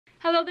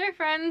Hello there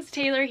friends,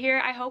 Taylor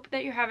here. I hope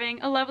that you're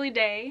having a lovely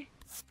day.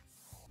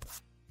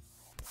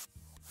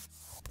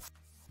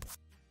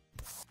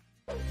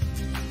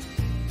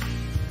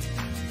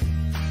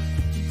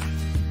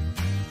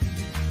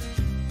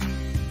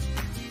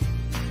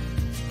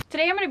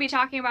 Today I'm going to be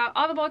talking about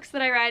all the books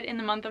that I read in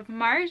the month of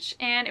March,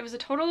 and it was a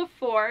total of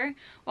 4.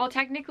 Well,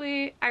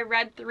 technically I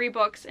read 3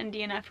 books in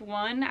DNF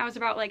 1. I was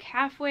about like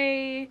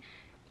halfway,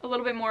 a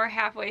little bit more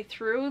halfway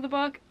through the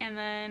book, and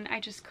then I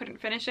just couldn't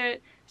finish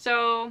it.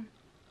 So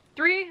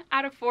 3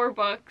 out of 4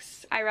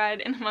 books I read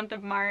in the month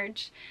of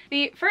March.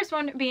 The first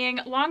one being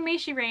Long May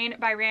She Reign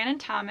by Rhiannon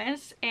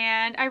Thomas,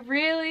 and I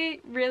really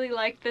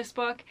liked this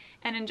book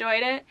and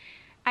enjoyed it.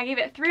 I gave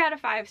it 3 out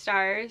of 5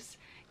 stars.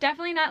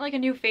 Definitely not like a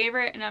new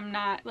favorite, and I'm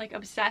not like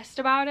obsessed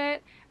about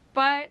it,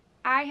 but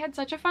I had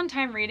such a fun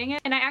time reading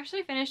it, and I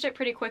actually finished it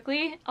pretty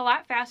quickly, a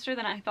lot faster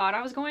than I thought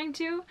I was going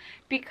to,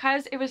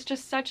 because it was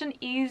just such an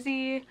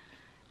easy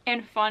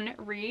and fun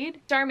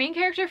read. So our main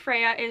character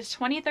Freya is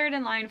 23rd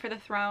in line for the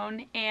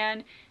throne,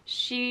 and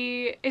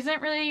she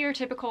isn't really your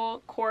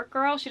typical court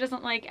girl. She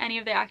doesn't like any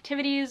of the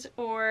activities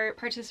or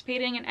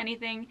participating in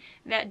anything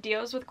that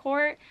deals with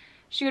court.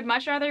 She would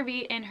much rather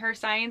be in her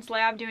science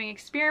lab doing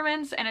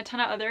experiments and a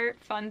ton of other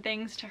fun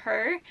things to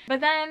her.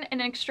 But then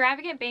an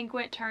extravagant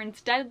banquet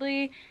turns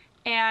deadly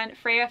and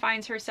Freya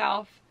finds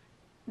herself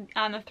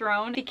on the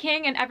throne. The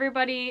king and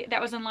everybody that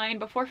was in line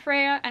before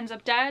Freya ends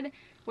up dead,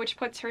 which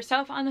puts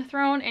herself on the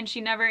throne, and she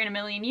never in a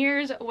million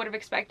years would have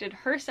expected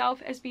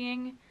herself as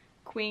being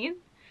queen.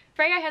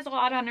 Freya has a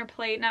lot on her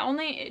plate. Not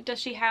only does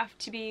she have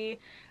to be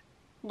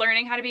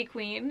learning how to be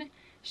queen,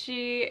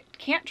 she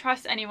can't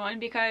trust anyone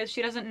because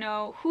she doesn't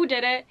know who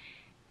did it,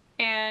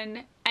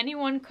 and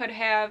anyone could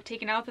have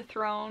taken out the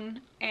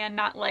throne and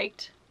not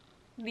liked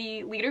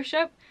the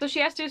leadership. So she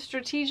has to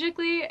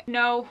strategically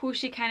know who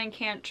she can and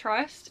can't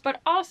trust, but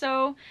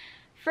also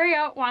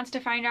Freya wants to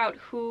find out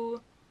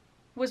who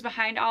was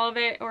behind all of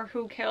it or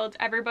who killed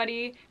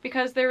everybody,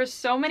 because there was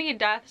so many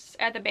deaths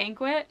at the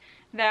banquet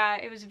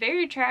that it was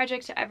very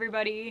tragic to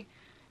everybody,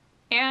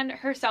 and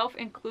herself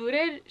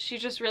included. She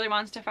just really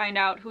wants to find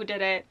out who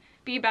did it,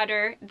 be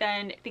better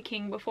than the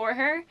king before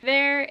her.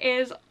 There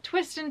is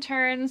twists and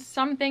turns,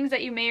 some things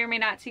that you may or may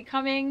not see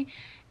coming,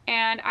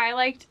 and I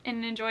liked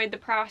and enjoyed the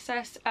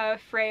process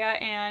of Freya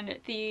and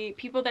the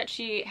people that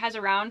she has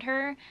around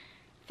her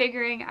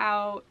figuring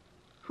out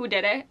who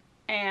did it,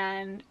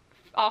 and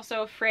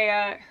also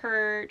Freya,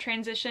 her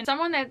transition.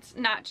 Someone that's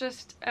not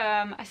just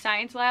a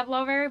science lab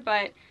lover,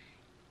 but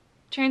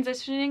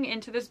transitioning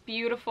into this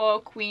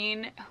beautiful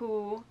queen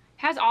who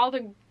has all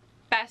the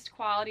best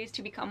qualities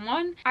to become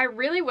one. I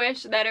really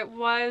wish that it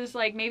was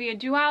like maybe a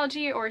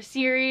duology or a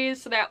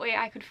series, so that way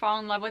I could fall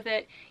in love with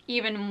it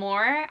even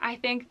more. I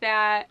think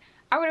that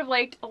I would have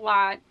liked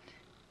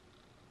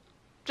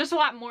just a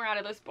lot more out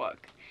of this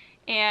book,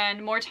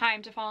 and more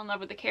time to fall in love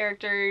with the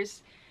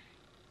characters,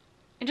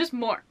 and just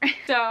more.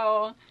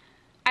 So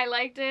I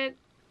liked it,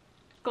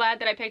 glad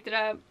that I picked it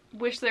up,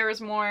 wish there was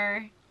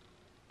more,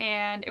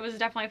 and it was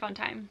definitely a fun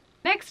time.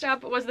 Next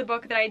up was the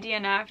book that I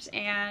DNF'd,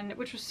 and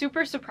which was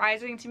super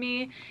surprising to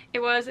me. It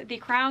was The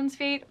Crown's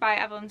Fate by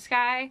Evelyn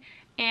Skye,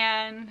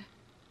 and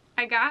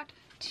I got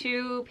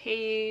to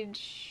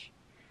page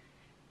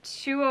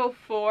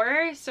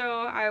 204,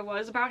 so I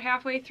was about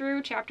halfway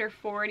through chapter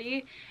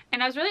 40,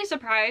 and I was really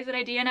surprised that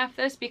I DNF'd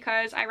this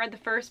because I read the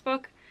first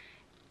book,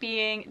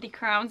 being The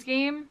Crown's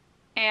Game,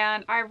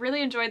 and I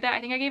really enjoyed that.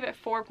 I think I gave it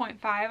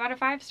 4.5 out of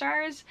 5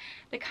 stars.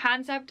 The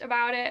concept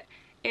about it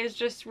is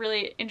just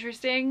really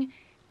interesting,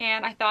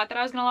 and I thought that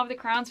I was gonna love The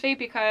Crown's Fate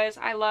because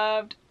I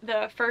loved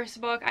the first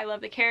book, I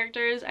loved the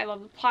characters, I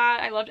loved the plot,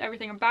 I loved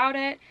everything about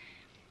it.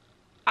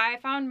 I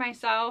found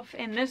myself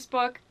in this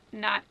book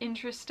not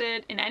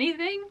interested in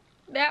anything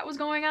that was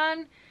going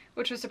on,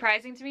 which was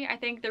surprising to me. I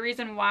think the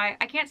reason why,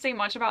 I can't say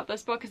much about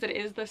this book because it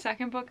is the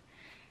second book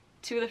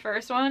to the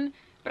first one,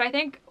 but I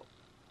think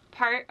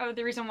part of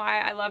the reason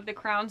why I love The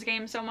Crown's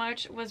Game so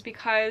much was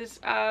because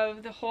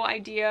of the whole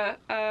idea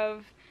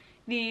of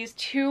these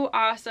 2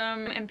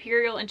 awesome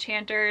imperial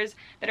enchanters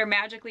that are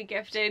magically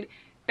gifted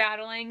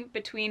battling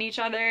between each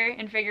other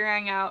and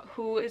figuring out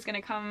who is going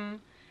to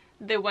come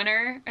the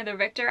winner or the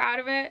victor out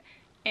of it.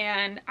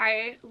 And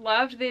I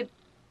loved The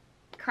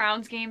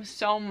Crown's Game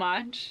so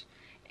much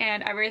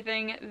and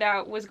everything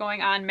that was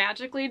going on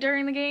magically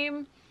during the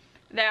game,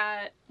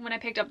 that when I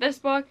picked up this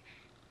book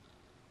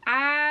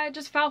I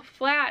just fell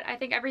flat. I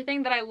think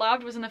everything that I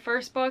loved was in the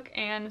first book,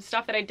 and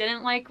stuff that I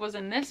didn't like was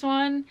in this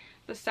one,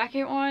 the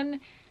second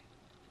one.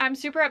 I'm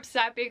super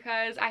upset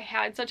because I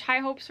had such high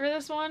hopes for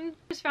this one. I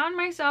just found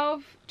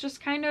myself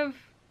just kind of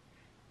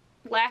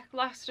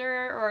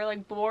lackluster or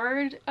like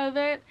bored of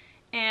it,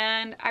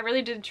 and I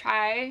really did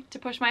try to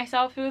push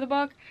myself through the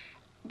book,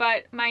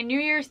 but my New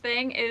Year's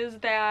thing is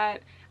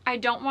that I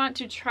don't want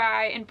to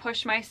try and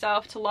push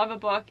myself to love a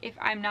book if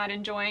I'm not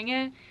enjoying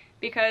it,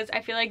 because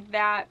I feel like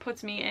that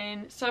puts me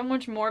in so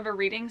much more of a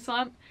reading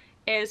slump,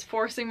 is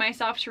forcing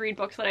myself to read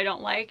books that I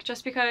don't like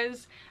just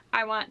because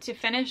I want to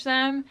finish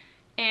them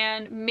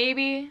and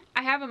maybe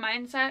I have a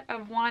mindset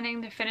of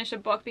wanting to finish a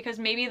book because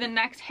maybe the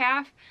next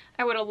half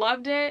I would have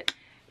loved it,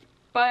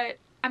 but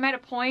I'm at a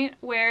point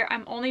where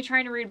I'm only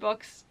trying to read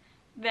books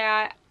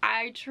that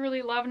I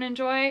truly love and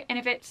enjoy, and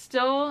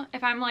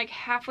if I'm like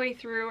halfway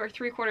through or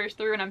 3/4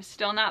 through and I'm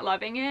still not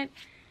loving it,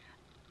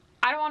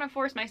 I don't want to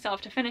force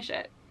myself to finish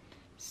it.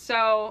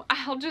 So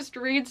I'll just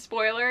read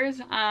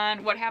spoilers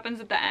on what happens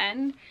at the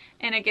end,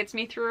 and it gets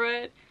me through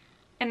it.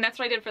 And that's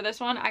what I did for this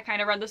one. I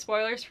kind of read the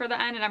spoilers for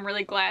the end, and I'm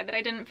really glad that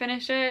I didn't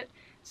finish it.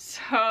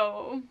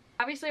 So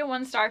obviously a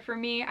 1 star for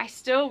me. I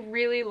still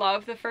really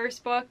love the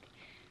first book.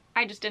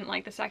 I just didn't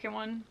like the second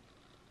one.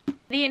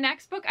 The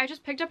next book I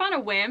just picked up on a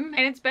whim,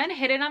 and it's been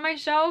hidden on my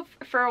shelf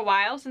for a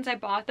while since I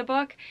bought the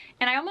book,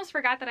 and I almost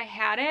forgot that I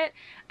had it.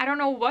 I don't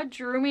know what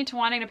drew me to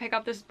wanting to pick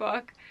up this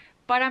book,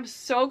 but I'm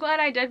so glad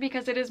I did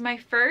because it is my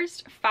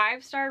first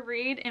 5-star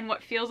read in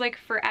what feels like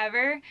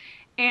forever,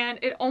 and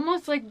it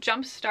almost like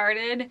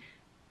jump-started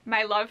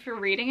my love for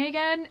reading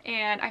again.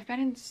 And I've been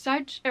in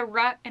such a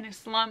rut and a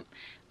slump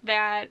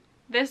that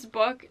this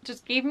book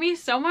just gave me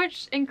so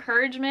much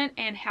encouragement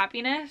and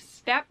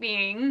happiness. That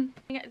being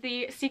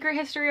The Secret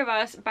History of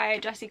Us by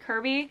Jessie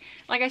Kirby.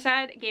 Like I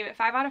said, gave it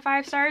 5 out of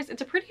 5 stars.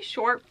 It's a pretty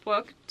short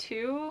book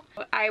too.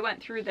 I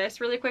went through this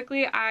really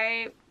quickly.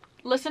 I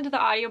listened to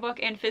the audiobook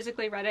and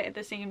physically read it at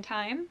the same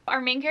time.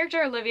 Our main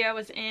character, Olivia,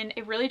 was in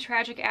a really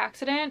tragic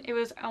accident. It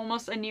was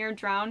almost a near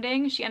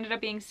drowning. She ended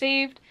up being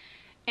saved,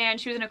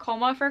 and she was in a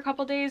coma for a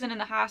couple days, and in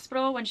the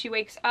hospital when she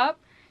wakes up,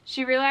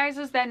 she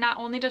realizes that not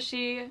only does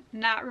she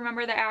not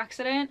remember the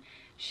accident,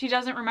 she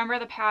doesn't remember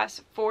the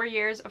past 4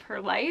 years of her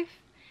life.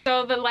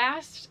 So the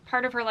last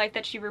part of her life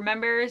that she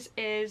remembers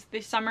is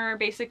the summer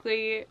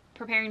basically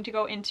preparing to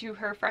go into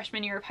her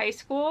freshman year of high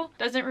school.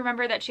 Doesn't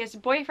remember that she has a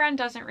boyfriend,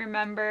 doesn't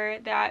remember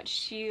that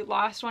she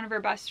lost one of her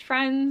best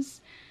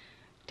friends,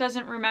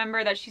 doesn't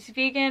remember that she's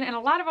vegan, and a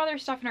lot of other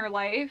stuff in her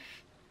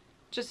life.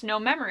 Just no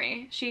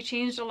memory. She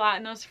changed a lot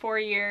in those 4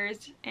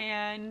 years,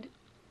 and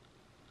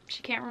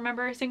she can't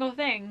remember a single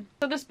thing.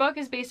 So this book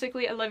is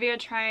basically Olivia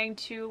trying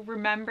to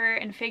remember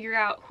and figure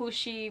out who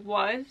she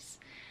was.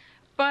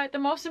 But the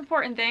most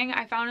important thing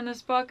I found in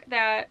this book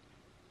that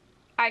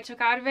I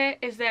took out of it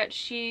is that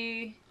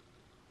she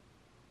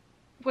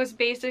was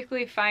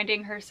basically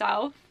finding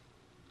herself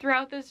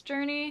throughout this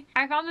journey.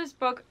 I found this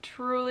book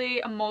truly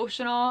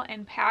emotional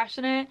and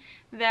passionate,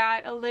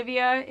 that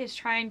Olivia is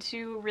trying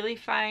to really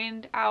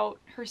find out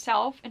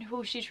herself and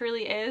who she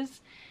truly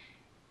is.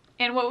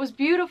 And what was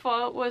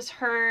beautiful was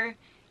her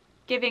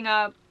giving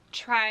up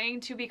trying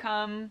to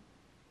become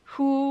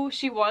who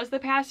she was the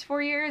past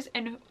 4 years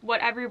and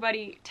what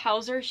everybody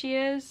tells her she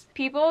is.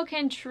 People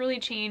can truly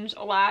change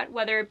a lot,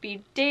 whether it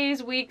be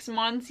days, weeks,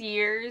 months,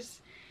 years.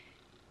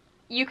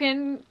 You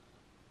can,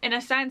 in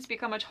a sense,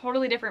 become a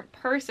totally different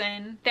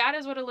person. That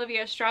is what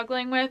Olivia is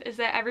struggling with, is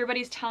that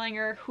everybody's telling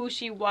her who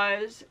she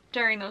was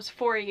during those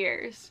 4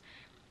 years.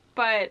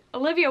 But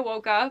Olivia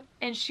woke up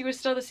and she was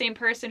still the same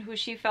person who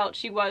she felt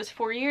she was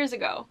 4 years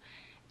ago.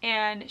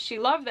 And she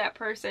loved that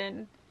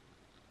person.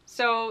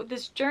 So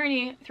this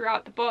journey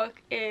throughout the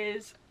book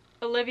is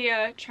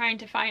Olivia trying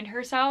to find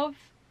herself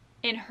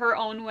in her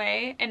own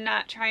way and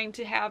not trying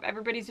to have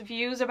everybody's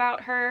views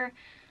about her,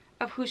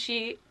 of who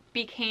she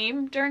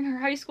became during her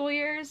high school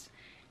years,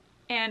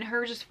 and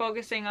her just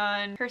focusing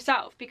on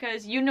herself,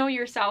 because you know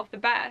yourself the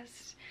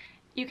best.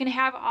 You can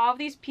have all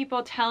these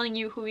people telling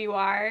you who you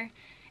are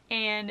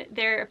and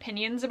their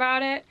opinions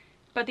about it,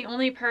 but the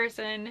only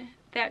person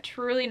that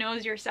truly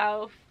knows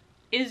yourself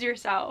is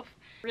yourself.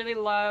 Really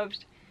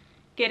loved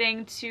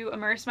getting to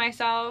immerse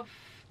myself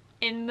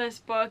in this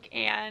book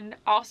and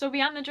also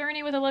be on the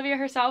journey with Olivia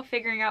herself,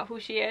 figuring out who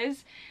she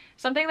is.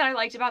 Something that I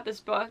liked about this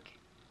book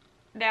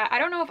that I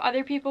don't know if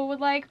other people would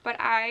like, but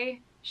I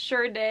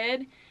sure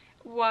did,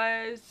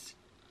 was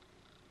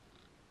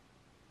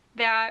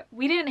that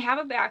we didn't have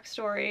a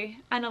backstory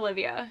on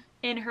Olivia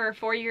in her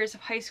 4 years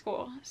of high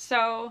school.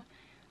 So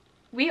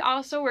we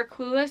also were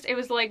clueless. It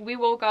was like we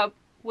woke up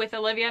with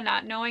Olivia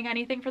not knowing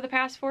anything for the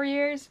past 4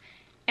 years.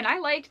 And I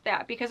liked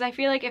that, because I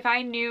feel like if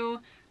I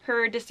knew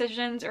her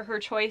decisions or her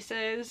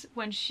choices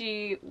when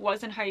she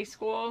was in high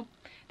school,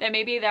 that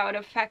maybe that would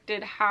have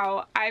affected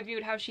how I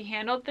viewed how she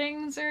handled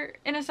things, or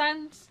in a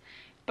sense.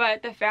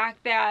 But the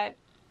fact that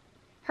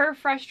her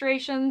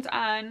frustrations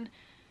on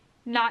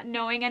not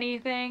knowing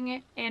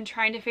anything and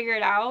trying to figure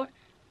it out,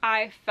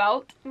 I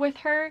felt with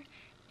her.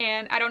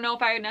 And I don't know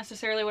if I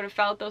necessarily would have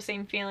felt those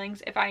same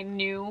feelings if I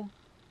knew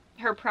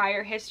her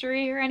prior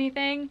history or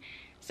anything.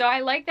 So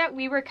I like that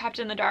we were kept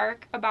in the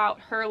dark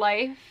about her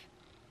life,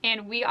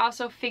 and we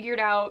also figured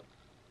out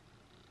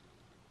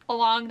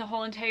along the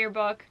whole entire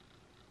book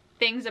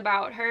things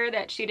about her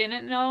that she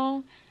didn't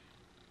know.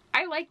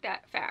 I like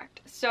that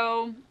fact.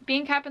 So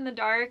being kept in the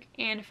dark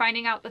and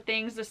finding out the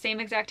things the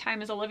same exact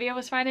time as Olivia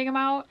was finding them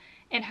out,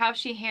 and how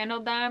she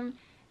handled them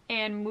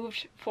and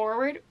moved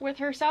forward with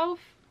herself,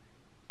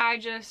 I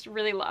just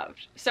really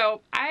loved.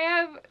 So I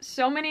have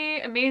so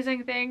many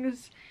amazing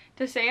things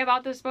to say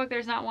about this book.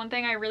 There's not one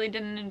thing I really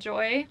didn't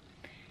enjoy.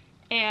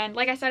 And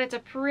like I said, it's a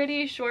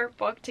pretty short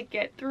book to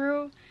get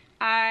through.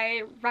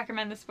 I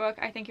recommend this book.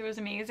 I think it was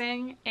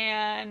amazing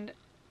and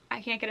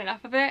I can't get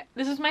enough of it.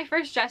 This is my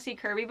first Jessie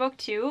Kirby book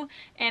too,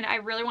 and I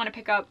really want to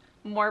pick up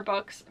more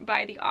books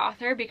by the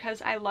author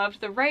because I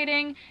loved the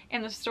writing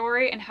and the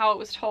story and how it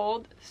was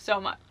told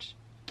so much.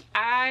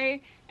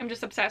 I am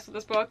just obsessed with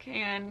this book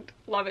and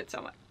love it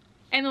so much.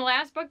 And the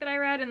last book that I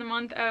read in the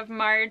month of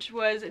March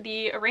was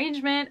The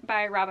Arrangement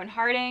by Robin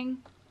Harding.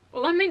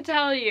 Let me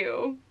tell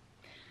you,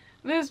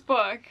 this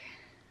book,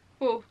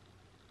 ooh,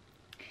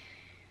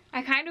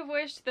 I kind of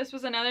wish this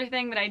was another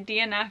thing that I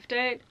DNF'd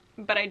it,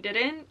 but I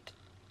didn't.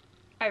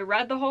 I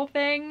read the whole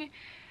thing.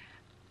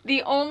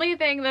 The only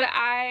thing that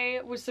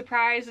I was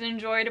surprised and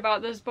enjoyed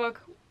about this book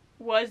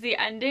was the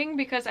ending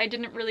because I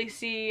didn't really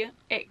see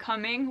it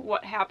coming,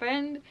 what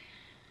happened.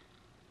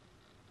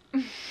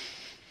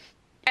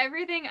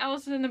 Everything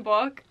else in the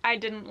book I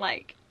didn't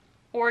like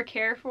or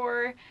care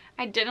for.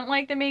 I didn't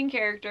like the main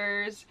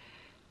characters,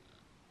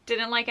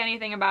 didn't like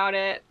anything about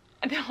it.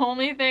 The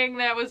only thing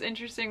that was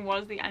interesting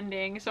was the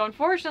ending. So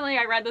unfortunately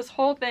I read this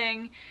whole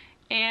thing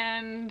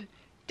and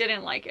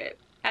didn't like it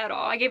at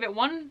all. I gave it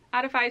 1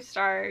 out of 5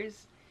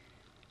 stars.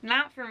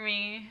 Not for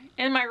me.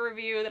 In my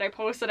review that I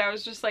posted, I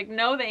was just like,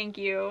 no thank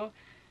you.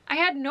 I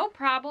had no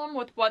problem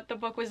with what the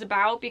book was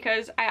about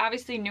because I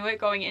obviously knew it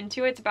going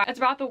into it. It's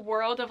about the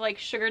world of like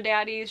sugar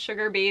daddies,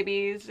 sugar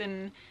babies,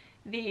 and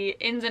the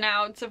ins and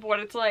outs of what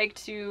it's like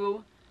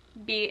to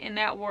be in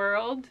that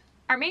world.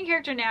 Our main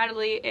character,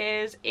 Natalie,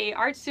 is an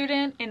art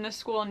student in the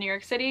school in New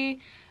York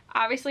City.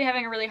 Obviously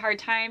having a really hard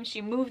time.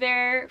 She moved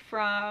there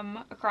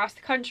from across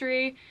the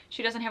country.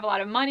 She doesn't have a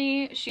lot of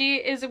money. She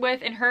is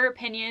with, in her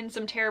opinion,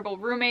 some terrible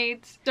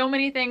roommates. So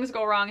many things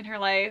go wrong in her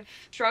life.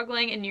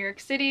 Struggling in New York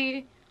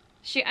City.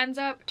 She ends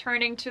up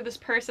turning to this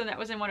person that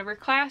was in one of her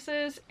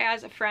classes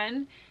as a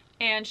friend,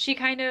 and she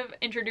kind of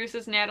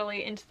introduces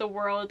Natalie into the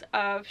world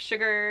of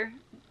sugar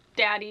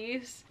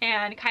daddies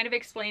and kind of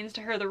explains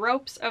to her the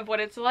ropes of what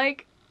it's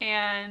like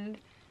and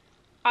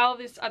all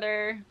this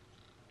other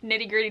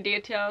nitty-gritty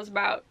details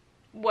about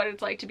what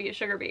it's like to be a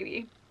sugar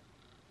baby.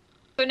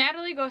 So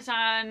Natalie goes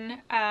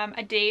on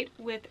a date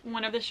with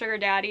one of the sugar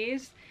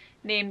daddies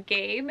named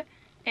Gabe,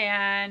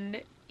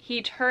 and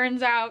he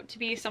turns out to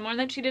be someone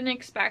that she didn't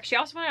expect. She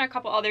also went on a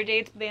couple other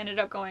dates, but they ended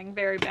up going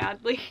very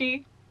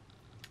badly,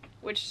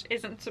 which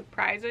isn't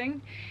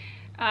surprising.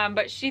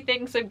 But she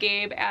thinks of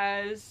Gabe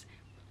as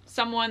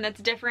someone that's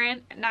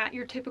different, not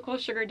your typical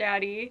sugar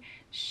daddy.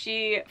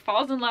 She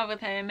falls in love with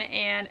him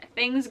and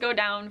things go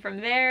down from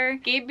there.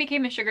 Gabe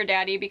became a sugar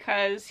daddy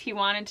because he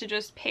wanted to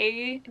just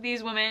pay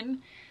these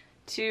women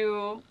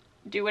to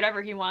do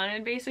whatever he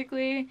wanted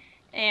basically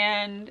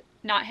and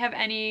not have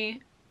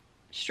any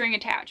string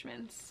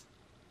attachments,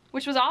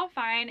 which was all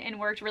fine and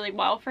worked really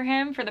well for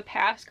him for the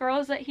past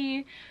girls that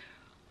he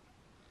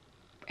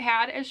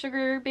had as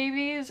sugar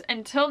babies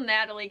until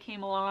Natalie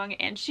came along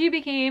and she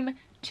became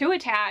too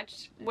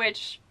attached,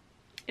 which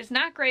is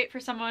not great for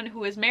someone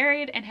who is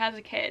married and has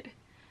a kid.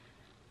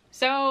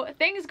 So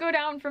things go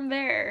down from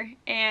there,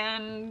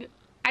 and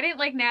I didn't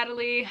like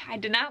Natalie. I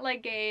did not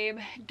like Gabe.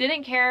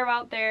 Didn't care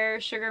about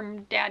their sugar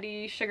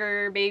daddy,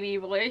 sugar baby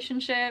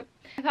relationship.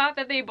 I thought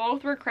that they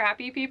both were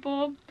crappy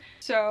people.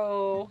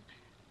 So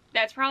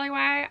that's probably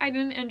why I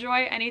didn't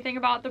enjoy anything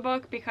about the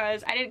book,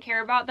 because I didn't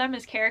care about them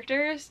as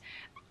characters.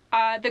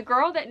 The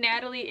girl that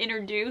Natalie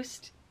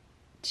introduced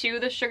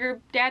to the sugar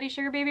daddy,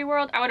 sugar baby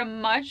world, I would have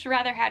much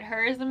rather had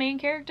her as the main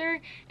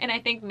character, and I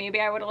think maybe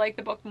I would have liked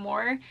the book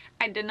more.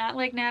 I did not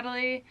like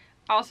Natalie.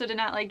 Also did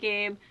not like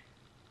Gabe.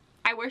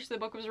 I wish the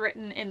book was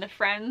written in the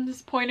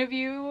friend's point of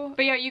view.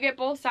 But yeah, you get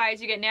both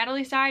sides. You get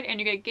Natalie's side and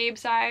you get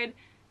Gabe's side.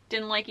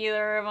 Didn't like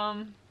either of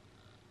them.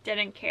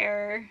 Didn't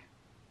care.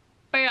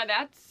 But yeah,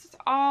 that's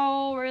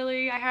all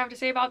really I have to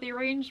say about The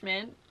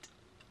Arrangement.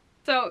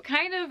 So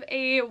kind of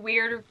a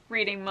weird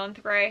reading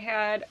month where I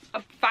had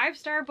a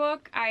 5-star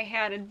book, I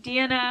had a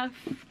DNF,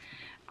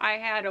 I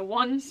had a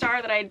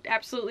 1-star that I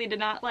absolutely did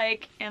not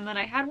like, and then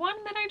I had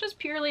one that I just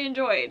purely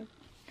enjoyed.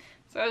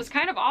 So it was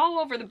kind of all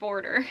over the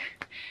border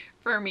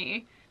for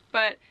me.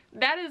 But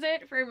that is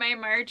it for my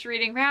March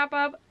reading wrap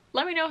up.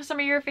 Let me know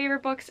some of your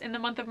favorite books in the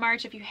month of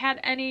March. If you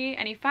had any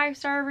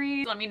 5-star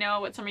reads, let me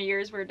know what some of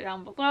yours were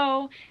down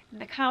below in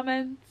the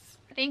comments.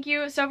 Thank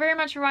you so very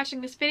much for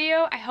watching this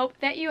video. I hope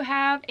that you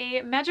have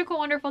a magical,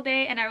 wonderful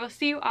day, and I will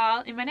see you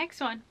all in my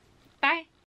next one. Bye!